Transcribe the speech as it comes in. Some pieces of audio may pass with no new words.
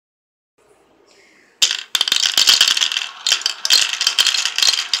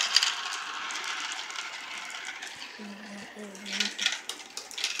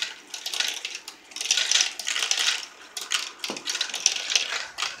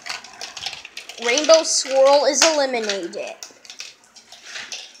Rainbow Swirl is eliminated.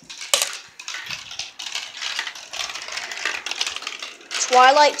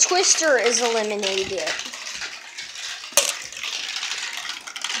 Twilight Twister is eliminated.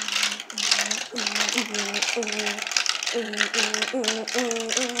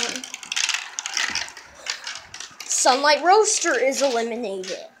 Sunlight Roaster is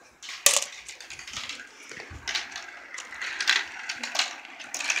eliminated.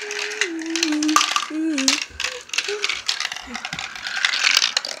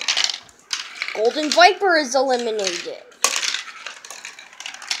 Golden Viper is eliminated.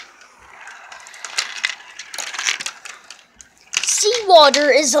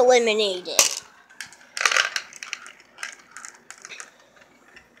 Seawater is eliminated.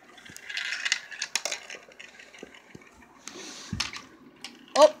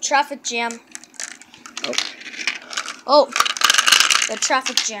 Oh, traffic jam. Oh, the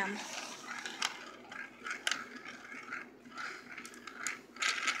traffic jam.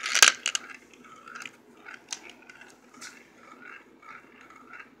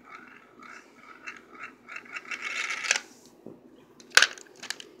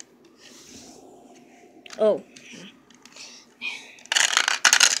 Oh.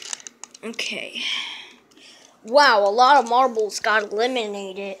 Okay. Wow, a lot of marbles got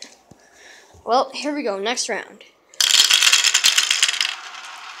eliminated. Well, here we go, next round.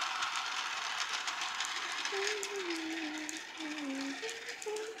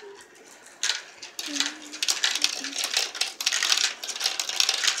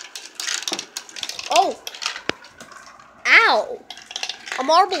 Oh! Ow! A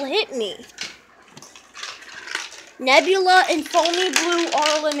marble hit me. Nebula and Foamy Blue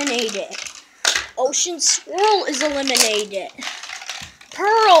are eliminated. Ocean Swirl is eliminated.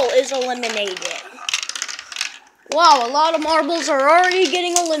 Pearl is eliminated. Wow, a lot of marbles are already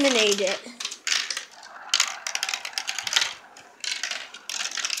getting eliminated.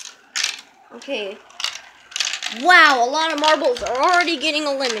 Okay. Wow, a lot of marbles are already getting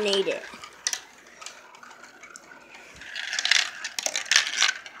eliminated.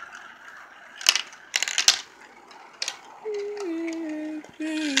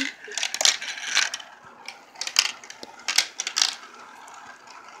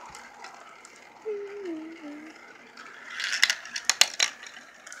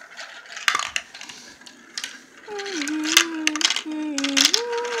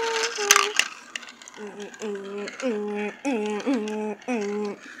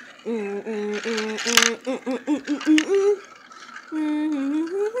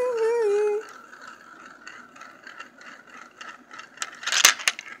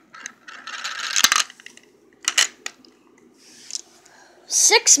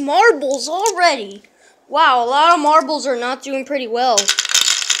 Six marbles already. Wow, a lot of marbles are not doing pretty well.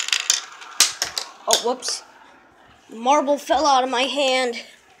 Oh, whoops. Marble fell out of my hand,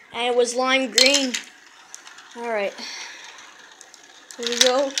 and it was lime green. Alright. Here we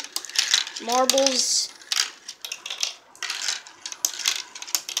go. Marbles.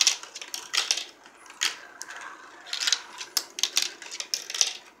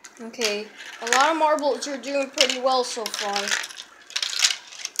 Okay. A lot of marbles are doing pretty well so far.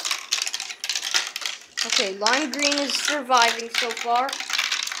 Okay, lime green is surviving so far.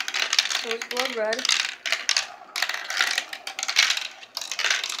 So is blood red.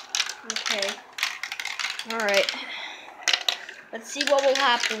 Okay. Alright. Let's see what will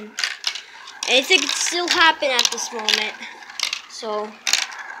happen. Anything can still happen at this moment. So,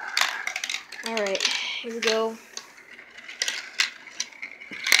 alright. Here we go.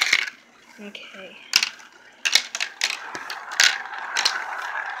 Okay.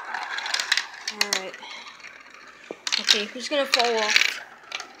 Alright. Okay, who's gonna fall off?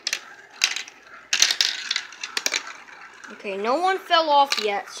 Okay, no one fell off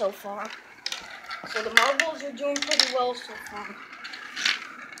yet so far. So the marbles are doing pretty well so far.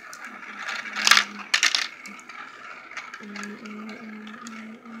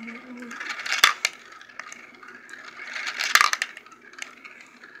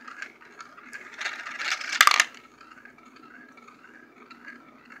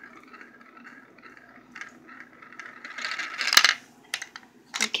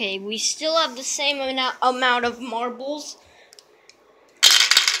 Okay, we still have the same amount of marbles.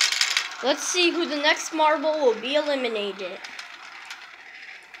 Let's see who the next marble will be eliminated.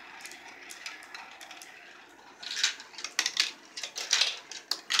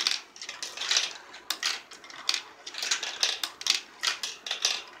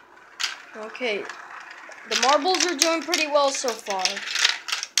 Okay, the marbles are doing pretty well so far.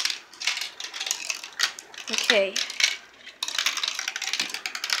 Okay.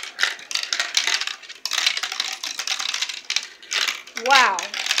 Wow.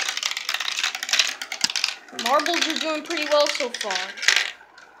 The marbles are doing pretty well so far.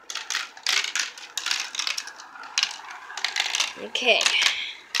 Okay.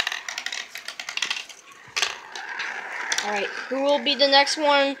 Alright, who will be the next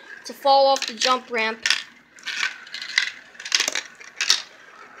one to fall off the jump ramp?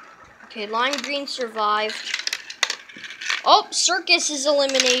 Okay, lime green survived. Oh, circus is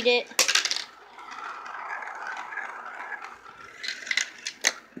eliminated.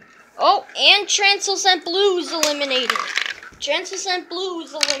 Oh, and translucent blue is eliminated. Translucent blue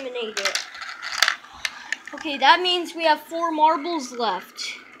is eliminated. Okay, that means we have 4 marbles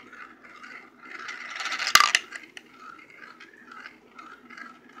left.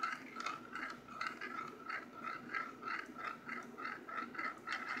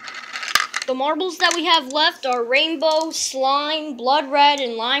 The marbles that we have left are rainbow, slime, blood red,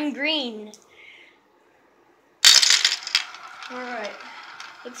 and lime green. Alright,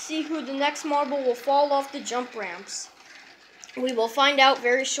 let's see who the next marble will fall off the jump ramps. We will find out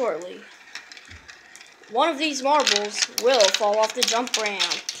very shortly. One of these marbles will fall off the jump ramp.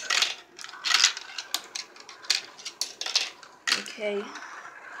 Okay,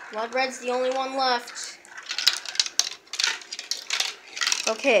 blood red's the only one left.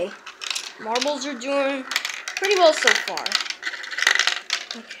 Okay. Marbles are doing pretty well so far.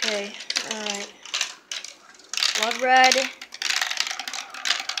 Okay, alright. Blood red.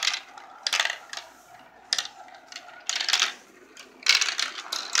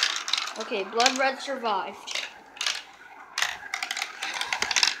 Okay, blood red survived.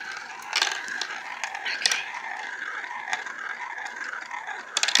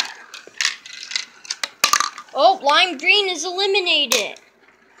 Oh, lime green is eliminated.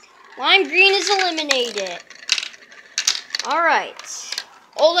 Lime green is eliminated. Alright.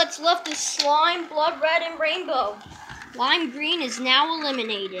 All that's left is slime, blood red, and rainbow. Lime green is now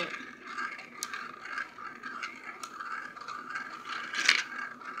eliminated.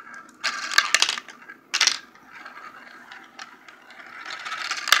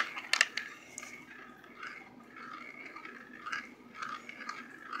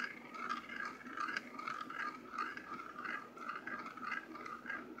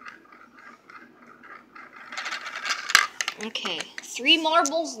 Okay, 3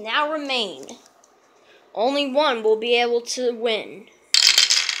 marbles now remain. Only one will be able to win.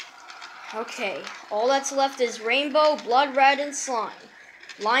 Okay, all that's left is rainbow, blood red, and slime.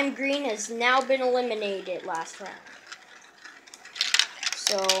 Lime green has now been eliminated last round.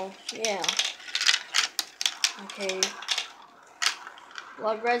 So, yeah. Okay.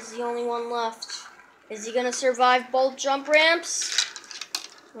 Blood red's the only one left. Is he gonna survive both jump ramps?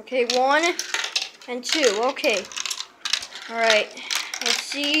 Okay, 1 and 2. Okay. Alright. Let's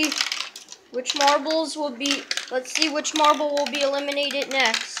see which marbles will be. Let's see which marble will be eliminated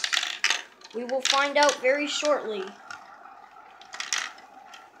next. We will find out very shortly.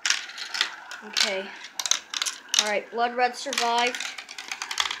 Okay. Alright, blood red survived.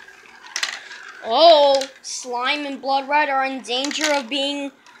 Oh, slime and blood red are in danger of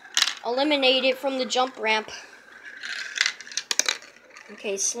being eliminated from the jump ramp.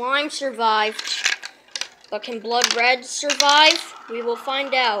 Okay, slime survived. But can blood red survive? We will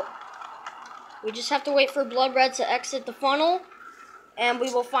find out. We just have to wait for blood red to exit the funnel, and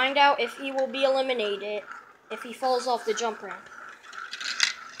we will find out if he will be eliminated if he falls off the jump ramp.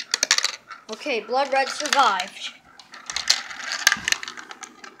 Okay, blood red survived.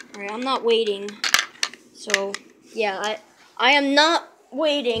 Alright, I'm not waiting. So, yeah, I am not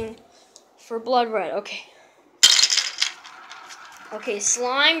waiting for blood red. Okay. Okay,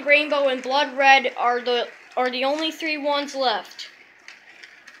 slime, rainbow, and blood red are the only 3 ones left.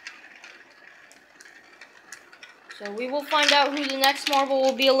 So we will find out who the next marble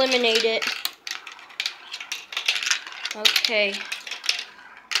will be eliminated. Okay.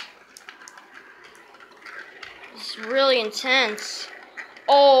 This is really intense.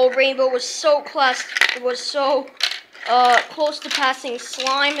 Oh, rainbow was so close. It was so close to passing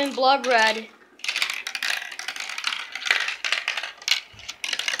slime and blood red.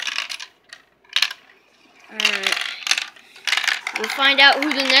 Alright. We'll find out who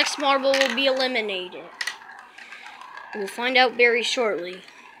the next marble will be eliminated. We'll find out very shortly.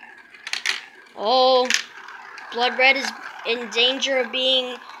 Oh, blood red is in danger of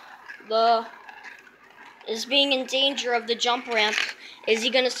being in danger of the jump ramp. Is he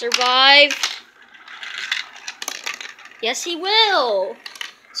gonna survive? Yes, he will.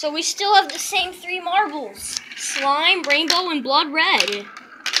 So we still have the same 3 marbles: slime, rainbow, and blood red.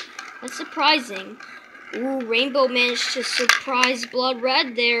 That's surprising. Ooh, rainbow managed to surprise blood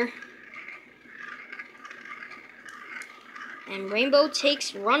red there. And Rainbow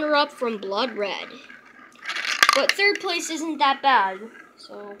takes runner-up from Blood Red. But third place isn't that bad.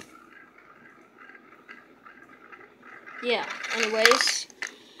 So, yeah. Anyways.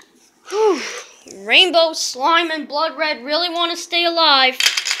 Whew. Rainbow, Slime, and Blood Red really want to stay alive.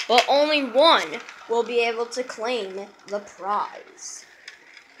 But only one will be able to claim the prize.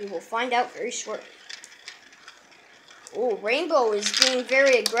 We will find out very shortly. Oh, Rainbow is being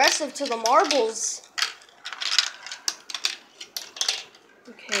very aggressive to the marbles.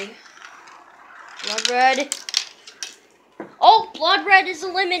 Okay. Blood Red. Oh, Blood Red is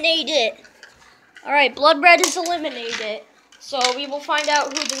eliminated. Alright, Blood Red is eliminated. So we will find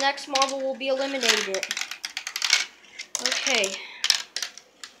out who the next marble will be eliminated. Okay.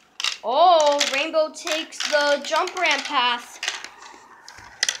 Oh, Rainbow takes the jump ramp path.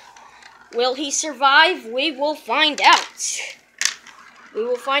 Will he survive? We will find out. We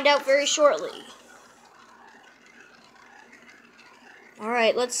will find out very shortly.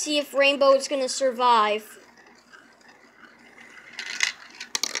 Alright, let's see if Rainbow is going to survive.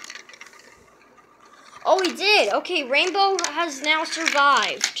 Oh, he did. Okay, Rainbow has now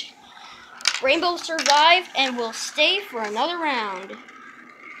survived. Rainbow survived and will stay for another round.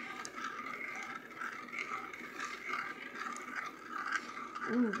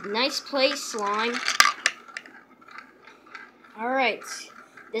 Ooh, nice play, Slime. Alright.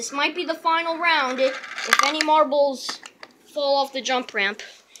 This might be the final round if any marbles fall off the jump ramp.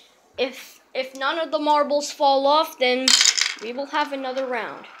 If none of the marbles fall off, then we will have another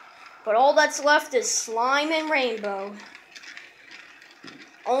round. But all that's left is Slime and Rainbow.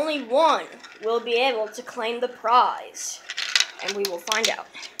 Only one will be able to claim the prize. And we will find out.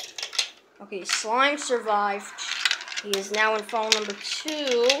 Okay, Slime survived. He is now in fall number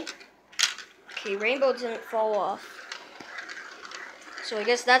 2. Okay, Rainbow didn't fall off. So I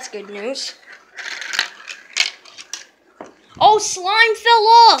guess that's good news. Oh, Slime fell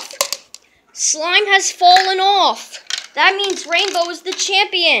off! Slime has fallen off. That means Rainbow is the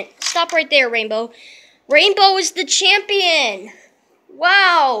champion. Stop right there, Rainbow. Rainbow is the champion.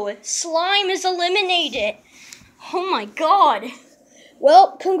 Wow, Slime is eliminated. Oh my god.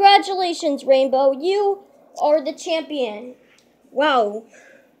 Well, congratulations, Rainbow. You are the champion. Wow.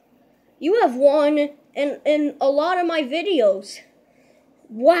 You have won in a lot of my videos.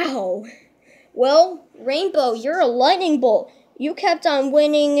 Wow. Well, Rainbow, you're a lightning bolt. You kept on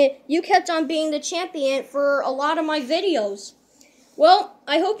winning. You kept on being the champion for a lot of my videos. Well,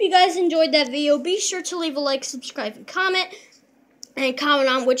 I hope you guys enjoyed that video. Be sure to leave a like, subscribe, and comment. And comment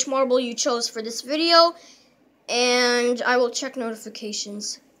on which marble you chose for this video. And I will check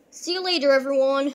notifications. See you later, everyone.